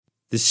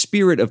The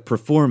spirit of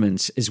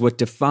performance is what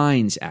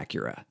defines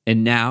Acura.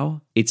 And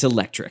now, it's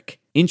electric.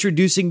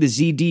 Introducing the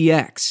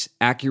ZDX,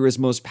 Acura's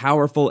most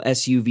powerful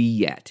SUV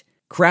yet.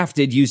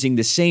 Crafted using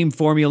the same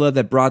formula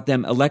that brought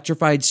them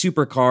electrified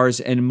supercars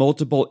and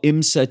multiple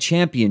IMSA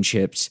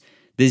championships,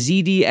 the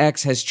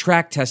ZDX has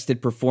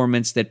track-tested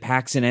performance that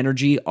packs an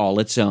energy all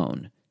its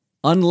own.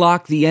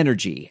 Unlock the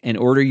energy and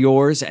order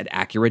yours at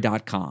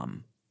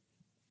Acura.com.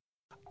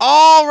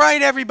 All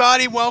right,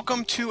 everybody,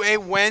 welcome to a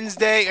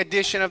Wednesday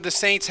edition of the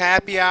Saints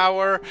Happy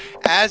Hour.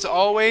 As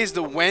always,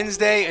 the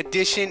Wednesday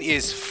edition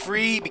is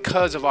free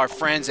because of our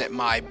friends at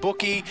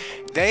MyBookie.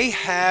 They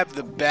have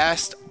the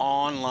best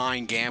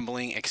online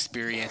gambling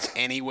experience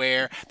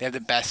anywhere. They have the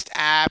best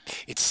app.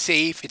 It's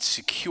safe. It's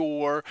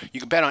secure.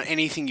 You can bet on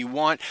anything you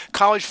want.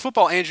 College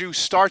football, Andrew,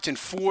 starts in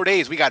 4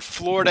 days. We got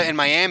Florida and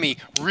Miami.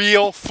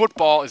 Real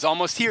football is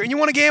almost here, and you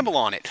want to gamble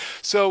on it.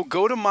 So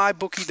go to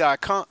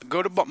MyBookie.com.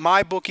 Go to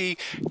MyBookie.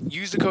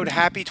 Use the code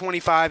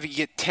HAPPY25. You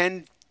get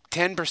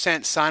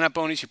 10% sign-up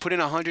bonus. You put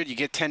in $100, you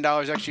get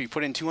 $10 extra. You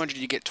put in $200,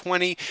 you get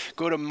 $20.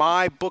 Go to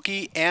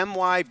MyBookie,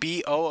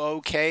 MyBookie.ag,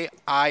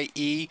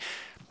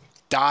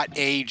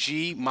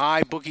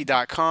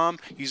 MyBookie.com.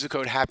 Use the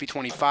code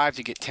HAPPY25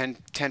 to get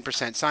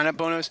 10% sign-up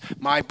bonus.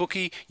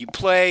 MyBookie, you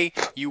play,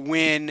 you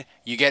win,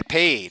 you get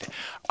paid.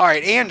 All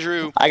right,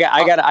 Andrew. I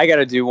got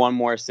to do one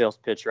more sales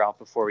pitch, Ralph,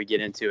 before we get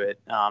into it.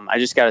 I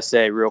just got to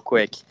say real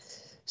quick.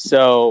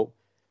 So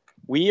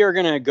we are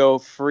going to go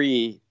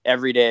free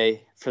every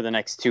day for the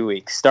next 2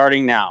 weeks.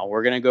 Starting now,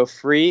 we're going to go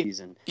free.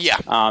 Yeah.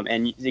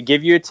 And to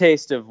give you a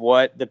taste of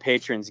what the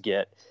patrons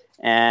get.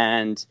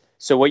 And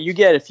so what you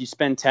get if you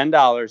spend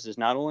 $10 is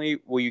not only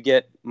will you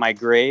get my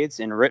grades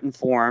in written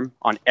form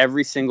on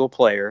every single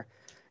player,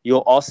 you'll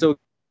also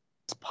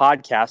get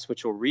podcasts,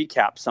 which will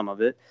recap some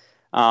of it.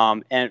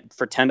 And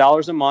for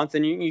 $10 a month,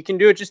 and you can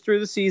do it just through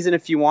the season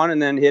if you want,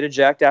 and then hit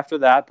eject after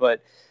that.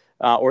 But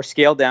or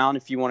scale down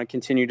if you want to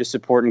continue to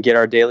support and get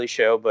our daily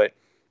show. But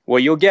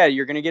what you're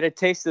going to get a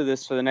taste of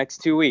this for the next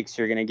 2 weeks.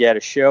 You're going to get a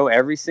show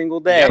every single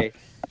day.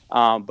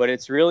 Yep. But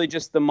it's really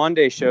just the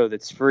Monday show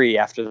that's free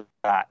after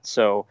that.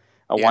 So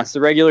once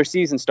the regular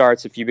season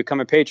starts, if you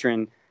become a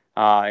patron,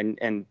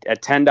 and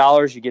at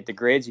 $10, you get the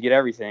grades, you get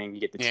everything.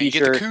 You get the T-shirt, you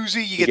get the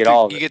koozie, you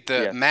get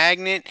the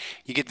magnet,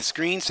 you get the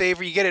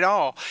screensaver, you get it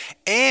all.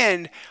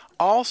 And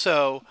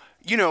also,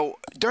 you know,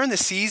 during the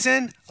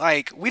season,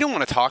 like, we don't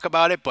want to talk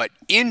about it, but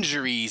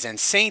injuries and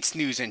Saints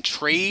news and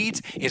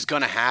trades is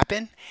going to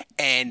happen.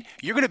 And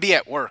you're going to be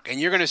at work, and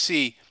you're going to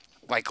see,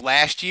 like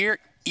last year,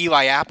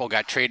 Eli Apple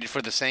got traded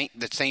for the Saints.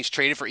 The Saints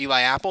traded for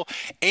Eli Apple.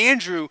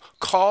 Andrew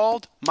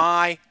called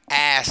my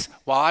ass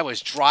while I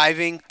was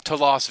driving to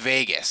Las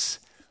Vegas.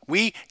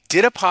 We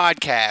did a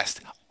podcast,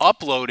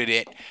 uploaded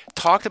it,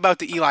 talked about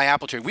the Eli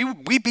Apple trade.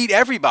 We beat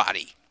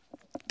everybody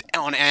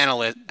on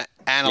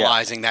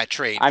analyzing that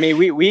trade. I mean,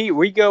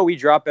 we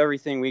drop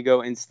everything, we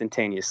go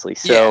instantaneously.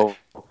 So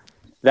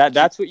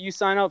that's what you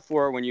sign up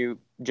for when you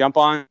jump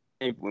on,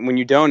 when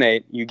you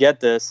donate, you get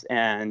this.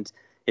 And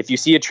if you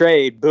see a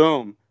trade,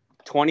 boom,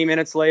 20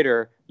 minutes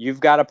later, you've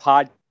got a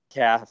podcast,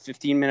 a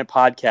 15-minute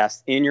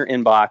podcast in your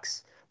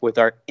inbox with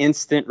our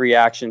instant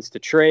reactions to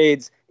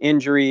trades,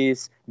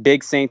 injuries,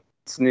 big Saints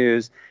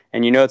news.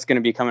 And you know it's going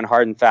to be coming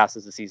hard and fast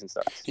as the season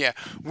starts. Yeah,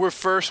 we're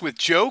first with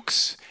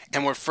jokes,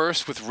 and we're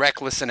first with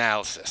reckless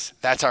analysis.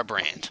 That's our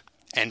brand.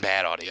 And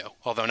bad audio.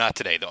 Although not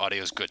today. The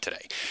audio is good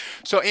today.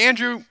 So,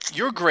 Andrew,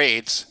 your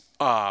grades,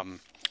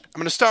 I'm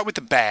going to start with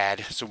the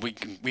bad so we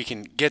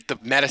can get the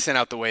medicine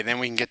out the way, then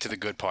we can get to the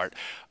good part.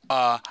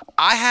 I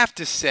have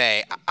to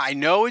say, I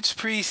know it's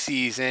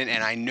preseason,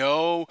 and I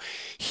know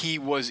he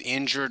was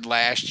injured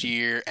last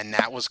year, and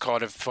that was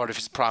part of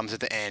his problems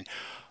at the end.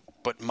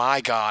 But my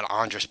God,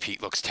 Andres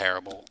Pete looks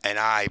terrible. And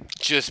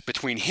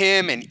between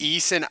him and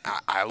Eason,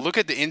 I look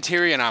at the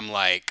interior and I'm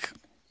like,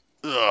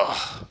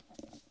 ugh.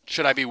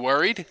 Should I be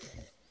worried?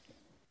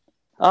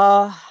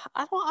 I'm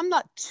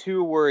not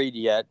too worried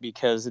yet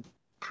because it's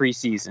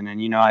preseason.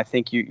 And, you know, I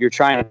think you're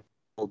trying to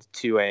build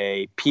to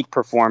a peak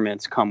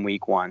performance come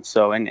week one.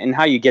 So, and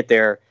how you get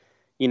there,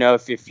 you know,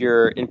 if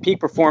you're in peak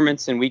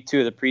performance in week 2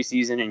 of the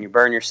preseason and you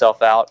burn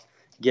yourself out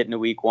getting to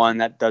week 1,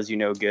 that does you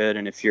no good.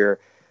 And if you're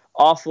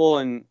awful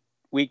in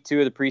week 2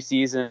 of the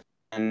preseason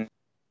and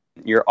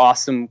you're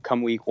awesome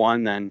come week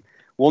 1, then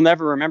we'll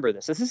never remember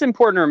this. This is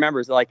important to remember.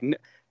 Is like,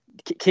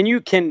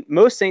 can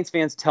most Saints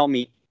fans tell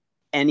me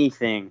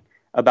anything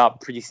about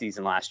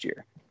preseason last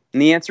year?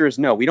 And the answer is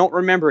no. We don't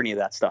remember any of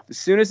that stuff. As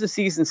soon as the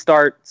season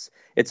starts,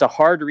 it's a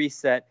hard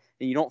reset,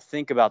 and you don't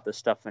think about this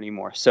stuff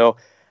anymore. So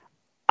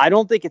I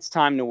don't think it's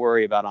time to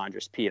worry about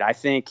Andres Pete. I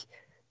think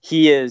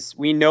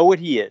we know what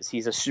he is.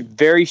 He's a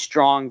very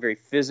strong, very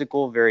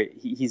physical,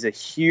 he's a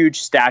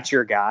huge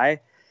stature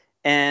guy.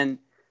 And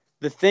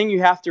the thing you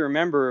have to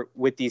remember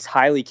with these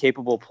highly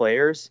capable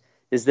players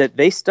is that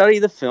they study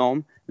the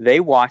film, they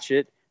watch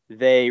it,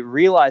 they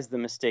realize the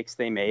mistakes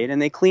they made, and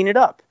they clean it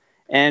up.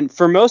 And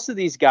for most of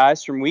these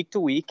guys, from week to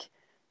week,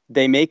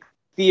 they make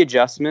the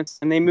adjustments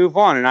and they move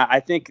on. And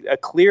I think a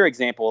clear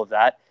example of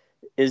that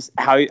is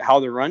how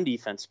the run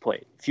defense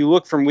played. If you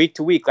look from week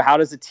to week, how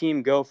does a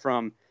team go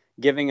from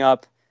giving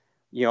up,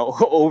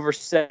 over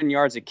 7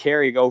 yards a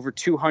carry, over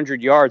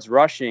 200 yards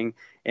rushing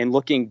and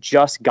looking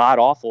just god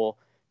awful,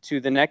 to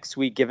the next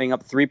week giving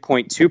up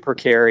 3.2 per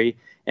carry?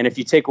 And if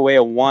you take away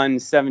a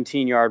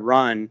 17-yard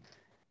run,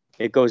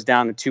 it goes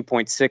down to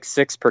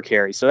 2.66 per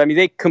carry. So, I mean,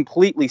 they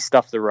completely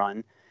stuff the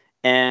run.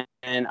 And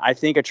I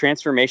think a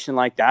transformation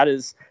like that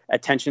is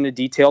attention to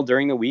detail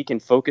during the week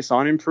and focus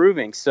on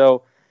improving.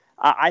 So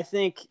I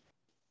think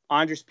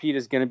Andres Pete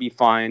is going to be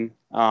fine.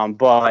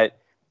 But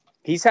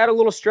he's had a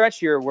little stretch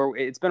here where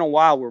it's been a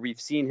while where we've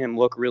seen him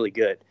look really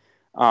good.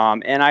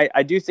 And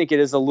I do think it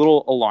is a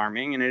little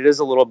alarming, and it is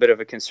a little bit of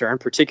a concern,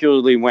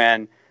 particularly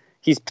when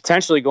he's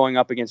potentially going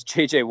up against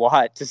J.J.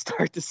 Watt to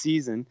start the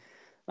season.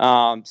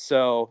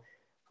 So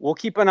we'll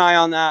keep an eye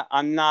on that.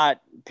 I'm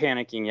not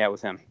panicking yet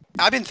with him.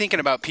 I've been thinking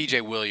about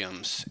P.J.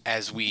 Williams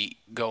as we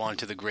go on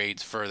to the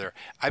grades further.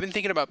 I've been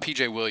thinking about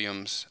P.J.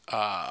 Williams.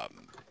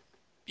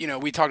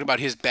 We talked about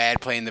his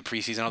bad play in the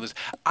preseason, all this.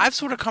 I've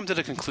sort of come to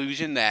the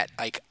conclusion that,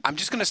 I'm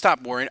just going to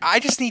stop worrying.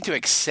 I just need to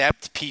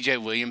accept P.J.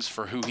 Williams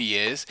for who he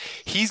is.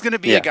 He's going to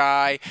be a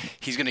guy.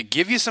 He's going to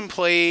give you some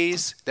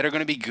plays that are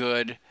going to be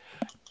good,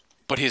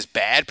 but his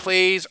bad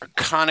plays are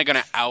kind of going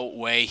to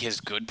outweigh his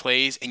good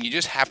plays, and you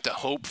just have to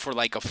hope for a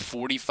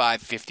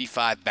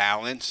 45-55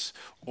 balance,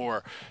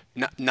 or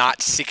not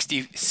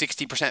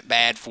 60%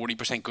 bad,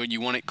 40% good.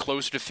 You want it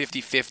closer to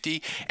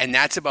 50-50, and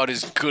that's about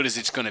as good as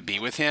it's going to be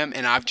with him.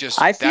 And I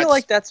feel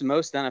like that's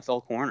most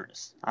NFL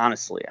corners,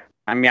 honestly.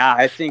 I mean,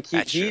 I think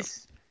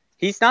he's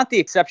not the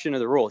exception to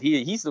the rule.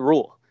 He's the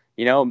rule.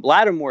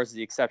 Lattimore is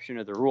the exception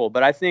to the rule.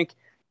 But I think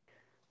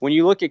when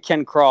you look at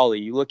Ken Crawley,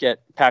 you look at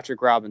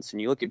Patrick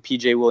Robinson, you look at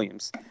P.J.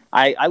 Williams,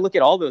 I look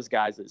at all those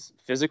guys as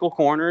physical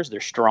corners.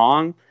 They're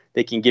strong.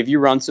 They can give you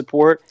run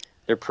support.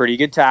 They're pretty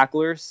good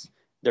tacklers.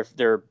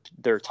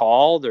 They're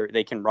tall.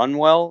 They can run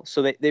well.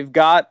 So they've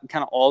got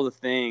kind of all the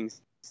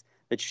things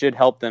that should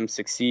help them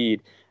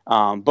succeed.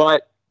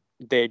 But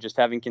they just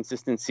have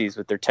inconsistencies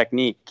with their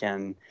technique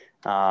and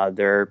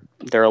their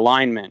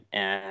alignment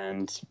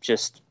and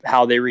just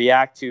how they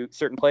react to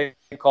certain play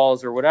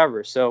calls or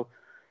whatever. So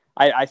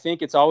I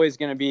think it's always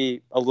going to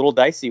be a little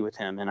dicey with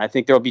him. And I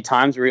think there'll be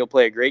times where he'll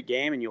play a great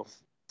game and you'll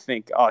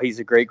think, oh, he's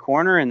a great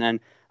corner. And then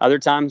other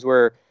times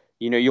where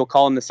you'll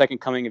call him the second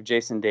coming of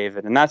Jason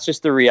David. And that's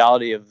just the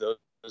reality of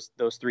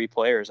those three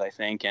players, I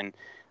think. And,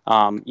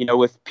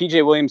 with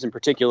P.J. Williams in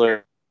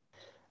particular,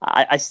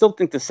 I still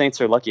think the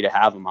Saints are lucky to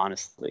have him,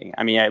 honestly.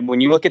 I mean,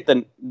 when you look at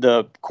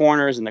the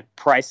corners and the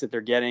price that they're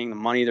getting, the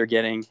money they're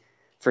getting,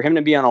 for him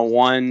to be on a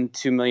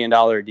 $2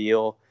 million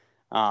deal,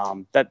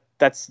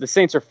 that's the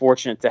Saints are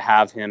fortunate to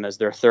have him as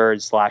their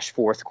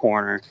 3rd/4th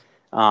corner.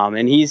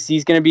 And he's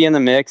going to be in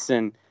the mix,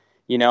 and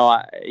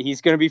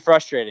he's going to be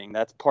frustrating.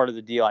 That's part of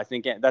the deal. I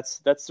think that's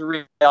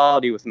the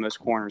reality with most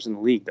corners in the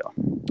league, though.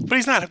 But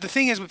he's not. The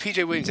thing is with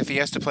P.J. Williams, if he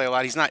has to play a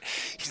lot, he's not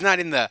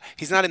in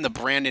the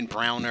Brandon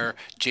Browner,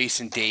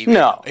 Jason David.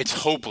 No, it's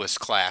hopeless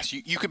class.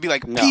 You could be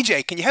like,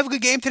 P.J., can you have a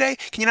good game today?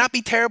 Can you not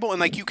be terrible?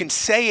 And you can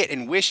say it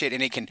and wish it,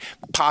 and it can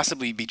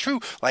possibly be true.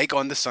 Like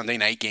on the Sunday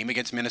night game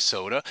against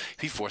Minnesota,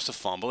 he forced a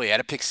fumble. He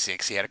had a pick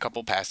six. He had a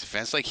couple pass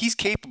defense. He's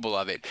capable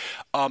of it.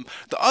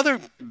 The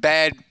other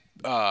bad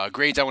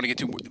grades I want to get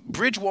to,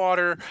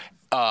 Bridgewater.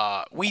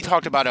 We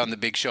talked about it on the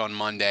big show on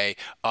Monday.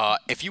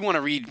 If you want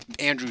to read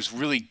Andrew's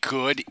really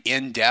good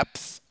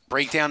in-depth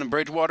breakdown in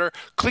Bridgewater,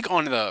 click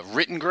on the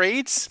written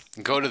grades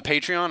and go to the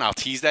Patreon. I'll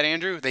tease that,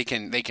 Andrew. They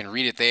can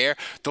read it there.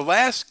 The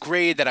last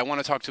grade that I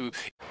want to talk to.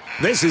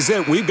 This is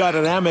it. We've got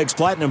an Amex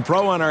Platinum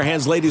Pro on our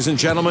hands, ladies and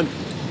gentlemen.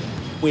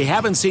 We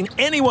haven't seen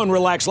anyone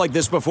relax like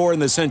this before in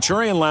the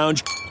Centurion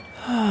Lounge.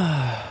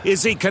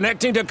 Is he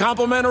connecting to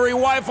complimentary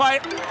Wi-Fi?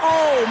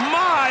 Oh,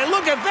 my!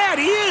 Look at that!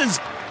 He is!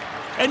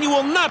 And you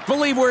will not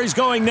believe where he's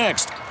going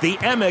next. The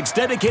Amex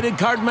dedicated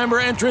card member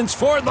entrance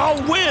for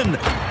the win!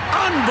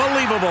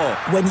 Unbelievable!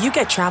 When you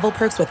get travel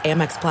perks with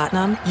Amex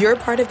Platinum, you're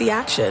part of the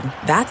action.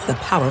 That's the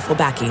powerful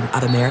backing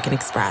of American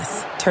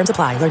Express. Terms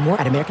apply. Learn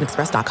more at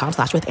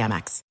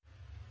americanexpress.com/withAmex.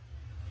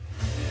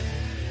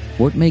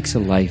 What makes a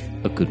life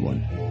a good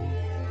one?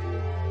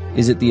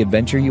 Is it the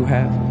adventure you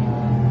have?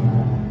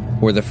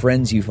 Or the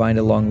friends you find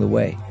along the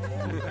way?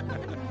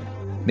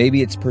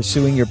 Maybe it's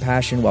pursuing your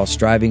passion while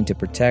striving to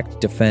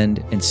protect,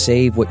 defend, and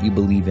save what you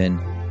believe in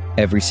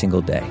every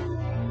single day.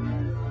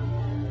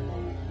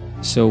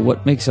 So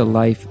what makes a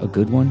life a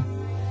good one?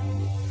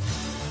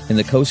 In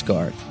the Coast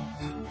Guard,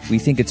 we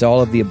think it's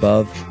all of the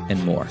above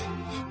and more.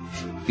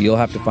 But you'll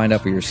have to find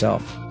out for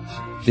yourself.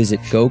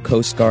 Visit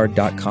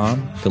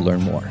gocoastguard.com to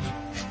learn more.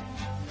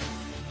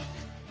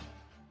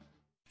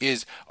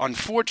 Is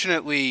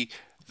unfortunately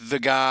the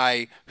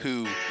guy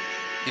who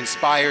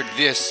inspired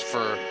this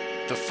for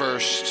the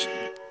first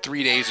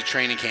 3 days of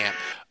training camp.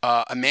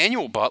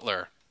 Emmanuel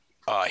Butler,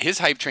 his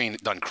hype train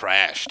done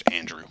crashed,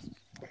 Andrew.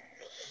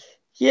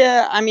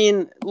 Yeah, I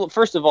mean, well,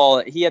 first of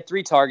all, he had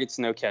 3 targets,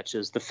 no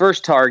catches. The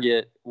first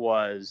target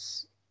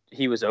was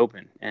he was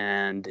open,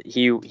 and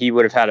he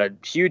would have had a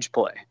huge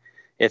play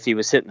if he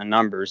was hitting the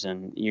numbers.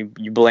 And you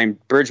blame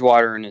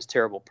Bridgewater and his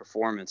terrible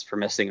performance for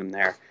missing him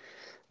there.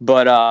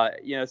 But,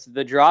 it's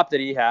the drop that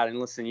he had. And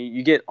listen,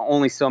 you get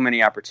only so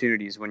many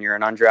opportunities when you're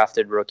an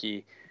undrafted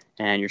rookie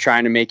and you're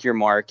trying to make your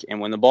mark. And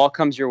when the ball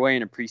comes your way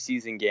in a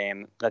preseason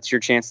game, that's your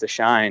chance to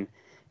shine.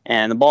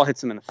 And the ball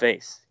hits him in the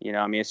face.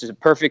 It's just a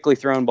perfectly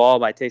thrown ball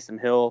by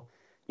Taysom Hill.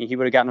 He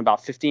would have gotten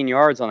about 15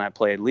 yards on that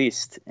play at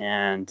least.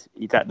 And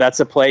that's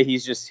a play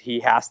he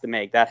has to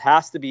make. That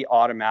has to be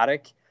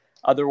automatic.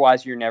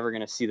 Otherwise, you're never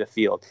going to see the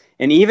field.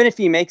 And even if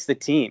he makes the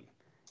team,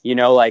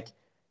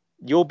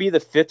 you'll be the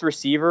fifth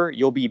receiver.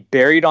 You'll be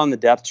buried on the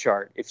depth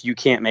chart if you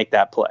can't make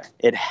that play.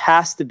 It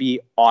has to be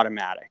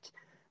automatic.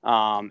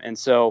 And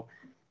so,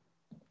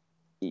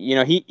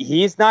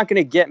 he's not going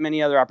to get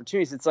many other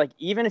opportunities. It's like,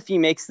 even if he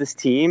makes this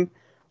team,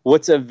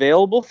 what's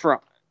available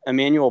for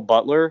Emmanuel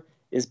Butler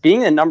is being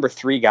the number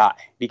 3 guy.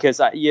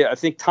 Because I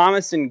think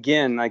Thomas and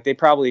Ginn, they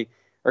probably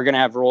are going to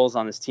have roles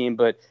on this team,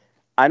 but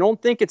I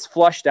don't think it's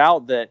flushed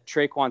out that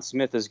Traquan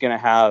Smith is going to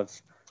have.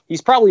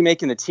 He's probably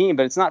making the team,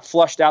 but it's not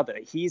flushed out that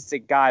he's the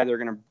guy they're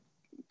going to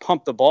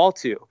pump the ball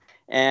to.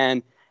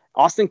 And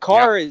Austin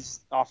Carr is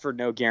offered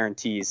no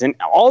guarantees. And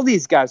all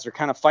these guys are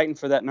kind of fighting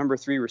for that number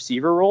 3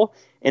 receiver role.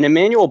 And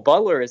Emmanuel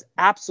Butler is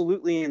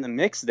absolutely in the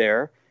mix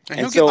there.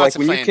 And so,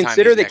 when you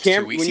consider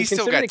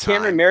that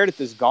Cameron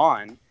Meredith is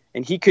gone,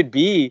 and he could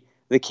be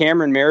the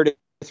Cameron Meredith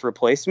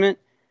replacement,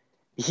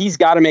 he's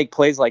got to make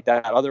plays like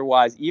that.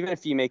 Otherwise, even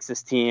if he makes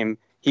this team,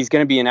 he's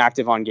going to be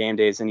inactive on game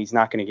days, and he's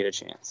not going to get a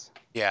chance.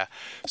 Yeah.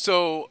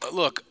 So,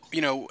 look,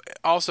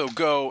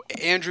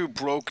 Andrew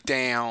broke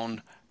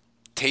down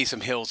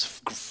Taysom Hill's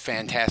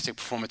fantastic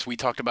performance we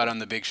talked about on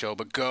the big show,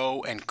 but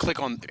go and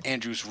click on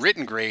Andrew's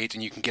written grades,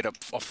 and you can get a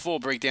full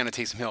breakdown of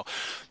Taysom Hill.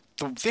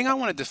 The thing I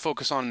wanted to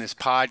focus on in this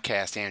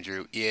podcast,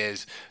 Andrew,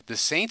 is the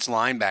Saints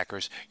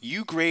linebackers.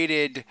 You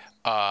graded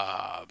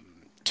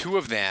 2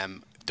 of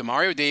them,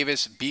 Demario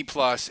Davis, B+,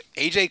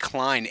 AJ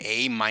Klein,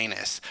 A-.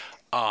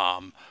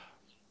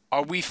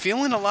 Are we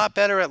feeling a lot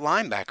better at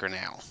linebacker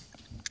now?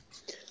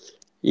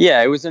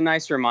 Yeah, it was a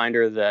nice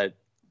reminder that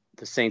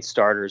the Saints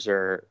starters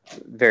are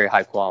very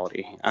high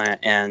quality.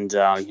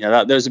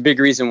 There's a big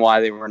reason why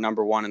they were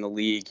number 1 in the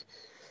league,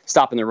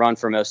 stopping the run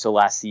for most of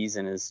last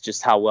season, is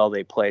just how well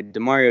they played.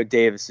 Demario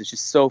Davis is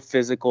just so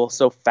physical,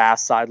 so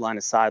fast, sideline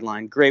to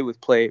sideline, great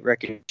with play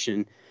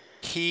recognition.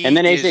 And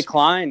then AJ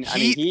Klein.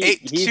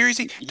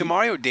 Seriously,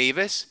 Demario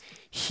Davis,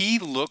 he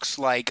looks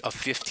like a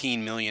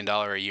 $15 million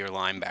a year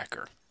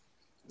linebacker.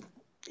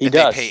 He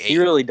does. He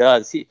really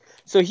does.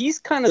 So he's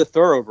kind of the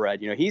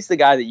thoroughbred. He's the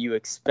guy that you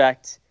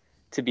expect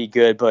to be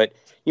good. But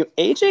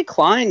AJ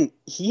Klein,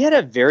 he had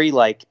a very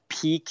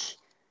peak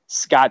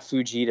Scott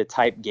Fujita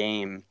type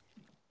game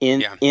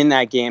in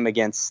that game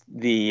against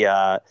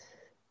the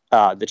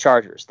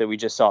Chargers that we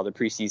just saw, the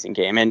preseason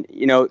game. And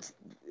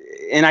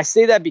and I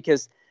say that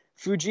because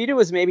Fujita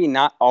was maybe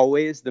not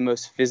always the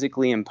most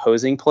physically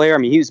imposing player. I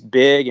mean, he was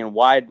big and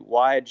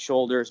wide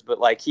shoulders, but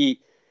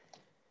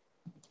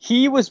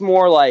he was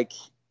more like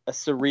a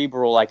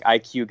cerebral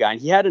IQ guy.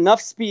 And he had enough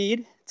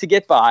speed to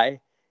get by,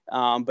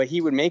 but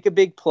he would make a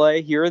big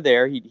play here or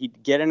there.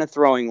 He'd get in a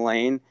throwing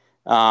lane.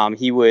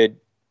 He would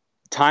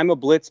time a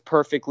blitz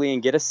perfectly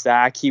and get a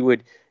sack. He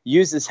would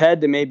use his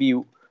head to maybe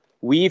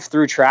weave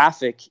through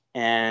traffic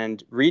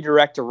and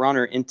redirect a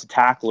runner into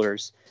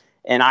tacklers.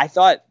 And I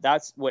thought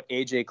that's what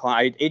AJ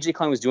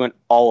Klein was doing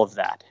all of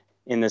that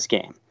in this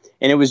game.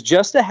 And it was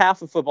just a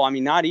half of football. I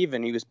mean, not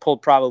even. He was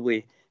pulled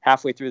probably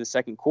halfway through the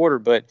second quarter.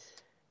 But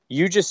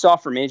you just saw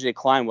from AJ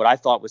Klein what I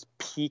thought was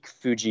peak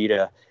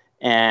Fujita.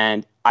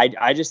 And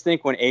I just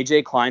think when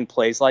AJ Klein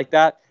plays like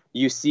that,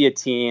 you see a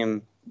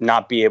team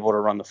not be able to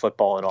run the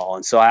football at all.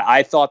 And so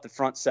I thought the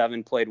front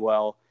 7 played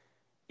well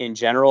in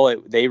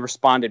general. They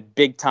responded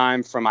big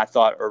time from, I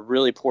thought, a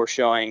really poor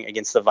showing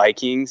against the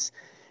Vikings.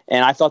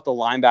 And I thought the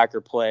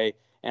linebacker play,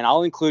 and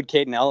I'll include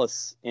Caden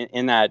Ellis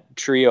in that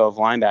trio of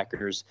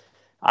linebackers,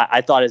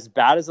 I thought as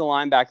bad as the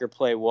linebacker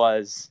play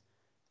was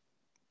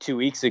 2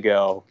 weeks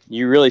ago,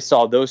 you really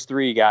saw those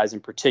 3 guys in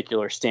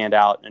particular stand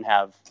out and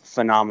have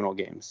phenomenal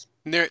games.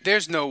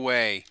 There's no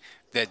way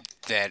that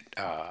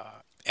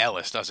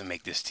Ellis doesn't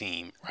make this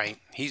team, right?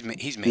 He's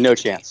making no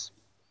chance.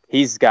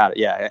 He's got it.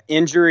 Yeah,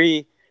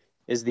 injury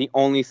is the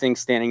only thing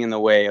standing in the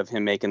way of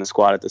him making the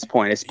squad at this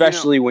point,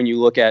 especially when you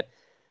look at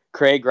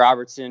Craig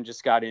Robertson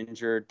just got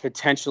injured,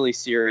 potentially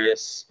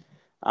serious.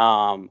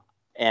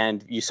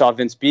 And you saw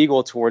Vince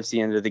Beagle towards the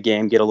end of the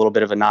game get a little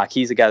bit of a knock.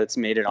 He's a guy that's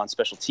made it on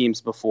special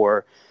teams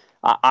before.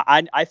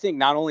 I think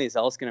not only is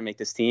Ellis going to make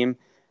this team,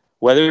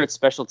 whether it's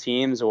special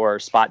teams or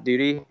spot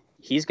duty,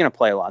 he's going to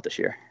play a lot this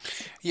year.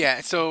 Yeah,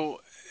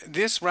 so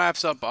this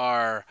wraps up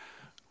our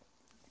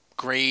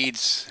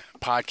grades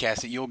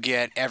podcast that you'll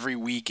get every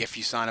week if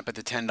you sign up at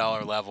the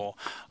 $10 level.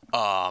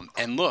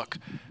 And look,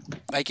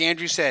 like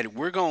Andrew said,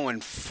 we're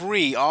going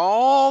free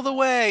all the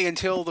way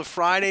until the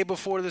Friday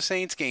before the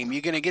Saints game.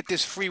 You're going to get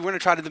this free. We're going to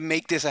try to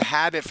make this a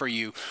habit for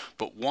you.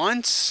 But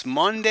once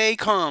Monday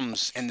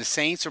comes and the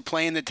Saints are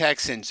playing the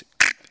Texans,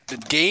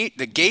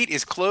 the gate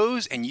is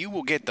closed, and you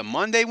will get the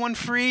Monday one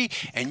free,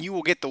 and you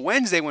will get the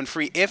Wednesday one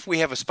free if we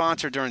have a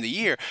sponsor during the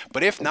year.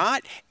 But if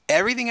not,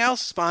 everything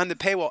else is behind the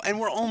paywall, and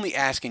we're only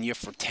asking you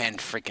for $10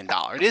 freaking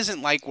dollars. It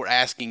isn't like we're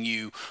asking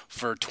you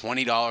for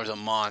 $20 a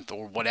month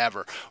or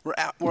whatever.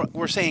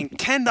 We're saying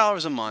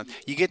 $10 a month.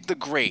 You get the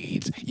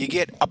grades. You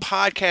get a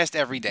podcast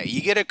every day.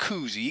 You get a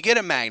koozie. You get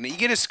a magnet. You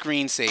get a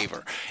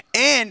screensaver,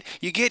 and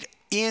you get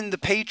in the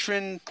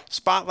patron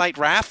spotlight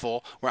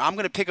raffle, where I'm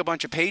going to pick a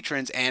bunch of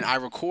patrons and I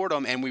record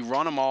them and we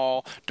run them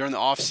all during the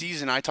off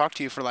season. I talk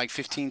to you for like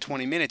 15,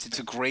 20 minutes. It's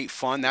a great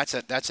fun. That's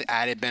an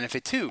added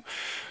benefit too.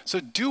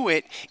 So do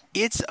it.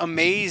 It's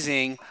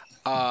amazing.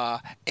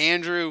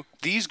 Andrew,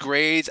 these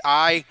grades,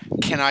 I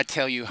cannot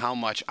tell you how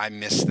much I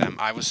miss them.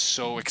 I was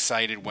so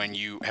excited when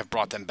you have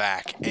brought them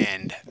back,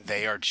 and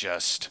they are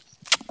just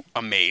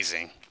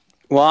amazing.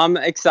 Well, I'm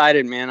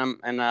excited, man.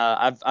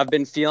 I've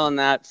been feeling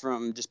that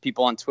from just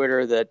people on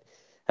Twitter that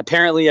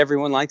apparently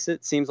everyone likes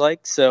it. Seems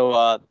like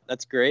so.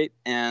 That's great.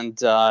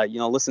 And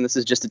listen, this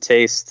is just a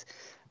taste.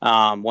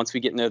 Once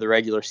we get into the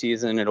regular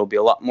season, it'll be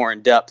a lot more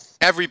in depth.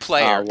 Every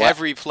player. Yeah,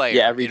 every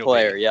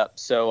player. Yep.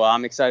 So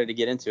I'm excited to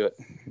get into it.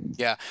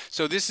 Yeah.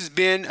 So this has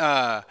been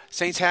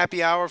Saints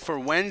Happy Hour for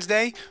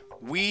Wednesday.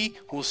 We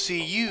will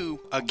see you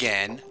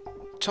again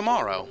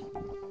tomorrow.